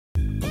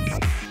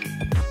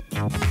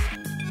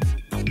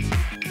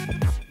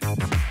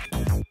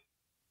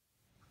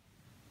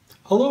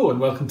Hello and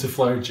welcome to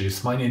Flower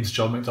Juice. My name's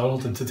John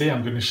McDonald and today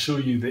I'm going to show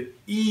you the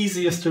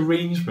easiest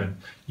arrangement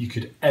you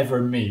could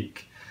ever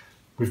make.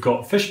 We've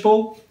got a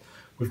fishbowl,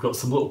 we've got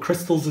some little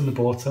crystals in the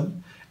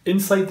bottom.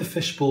 Inside the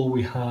fishbowl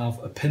we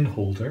have a pin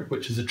holder,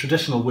 which is a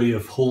traditional way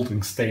of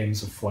holding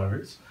stems of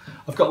flowers.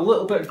 I've got a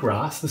little bit of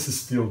grass, this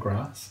is steel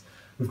grass.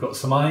 We've got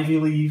some ivy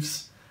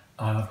leaves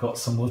and I've got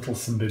some little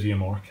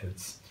cymbidium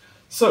orchids.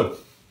 So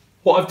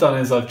what I've done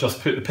is I've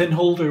just put the pin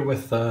holder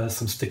with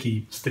some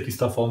sticky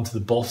stuff onto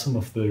the bottom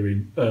of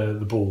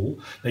the bowl.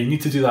 Now you need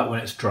to do that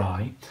when it's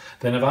dry.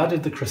 Then I've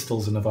added the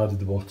crystals and I've added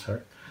the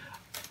water.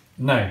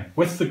 Now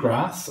with the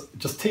grass,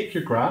 just take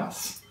your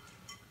grass,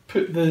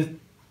 put the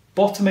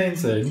bottom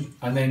ends in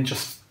and then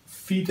just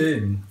feed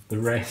in the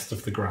rest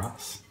of the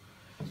grass.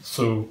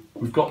 So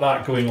we've got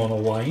that going on a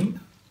line,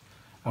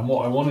 and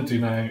what I want to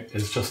do now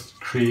is just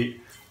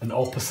create an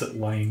opposite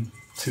line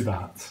to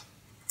that.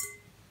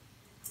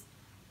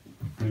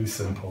 Really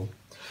simple.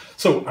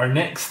 So our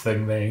next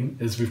thing then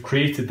is we've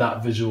created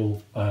that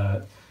visual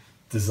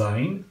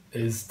design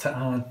is to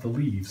add the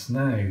leaves.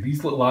 Now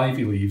these little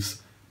ivy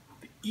leaves,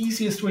 the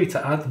easiest way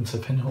to add them to a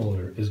pin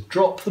holder is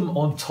drop them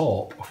on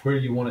top of where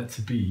you want it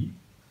to be.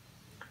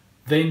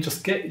 Then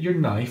just get your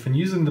knife and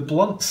using the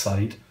blunt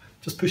side,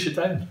 just push it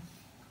down.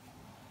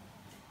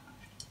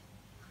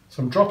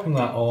 So I'm dropping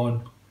that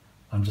on,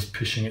 I'm just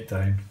pushing it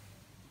down.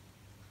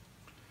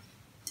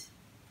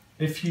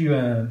 If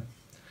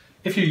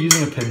you're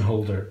using a pin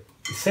holder,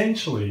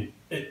 essentially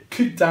it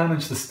could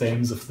damage the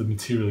stems of the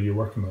material you're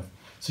working with.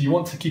 So you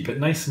want to keep it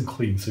nice and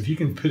clean. So if you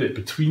can put it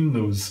between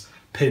those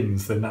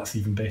pins, then that's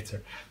even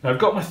better. Now I've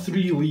got my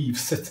 3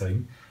 leaves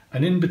sitting,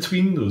 and in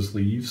between those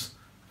leaves,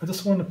 I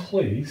just want to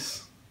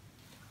place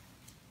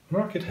an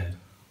orchid head.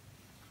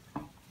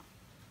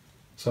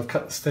 So I've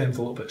cut the stems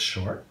a little bit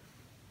short.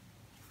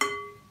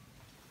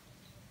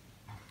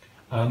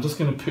 And I'm just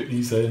going to put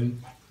these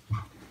in,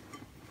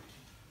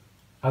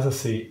 as I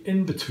say,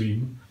 in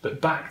between, but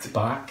back to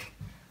back,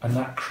 and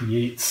that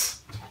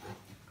creates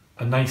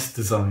a nice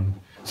design.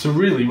 So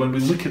really, when we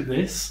look at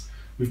this,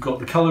 we've got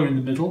the colour in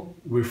the middle,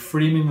 we're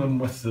framing them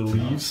with the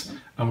leaves,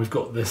 and we've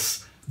got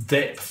this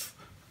depth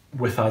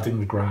with adding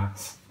the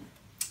grass.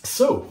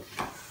 So,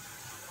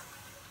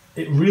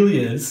 it really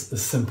is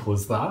as simple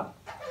as that,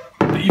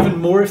 but even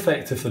more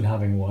effective than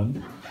having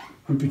one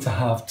would be to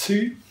have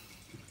 2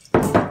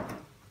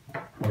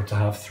 or to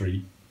have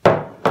 3.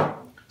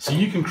 So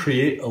you can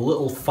create a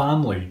little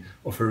family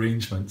of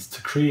arrangements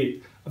to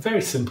create a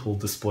very simple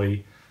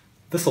display.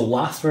 This will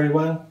last very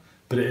well,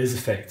 but it is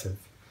effective.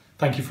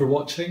 Thank you for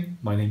watching.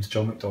 My name's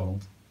John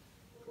McDonald.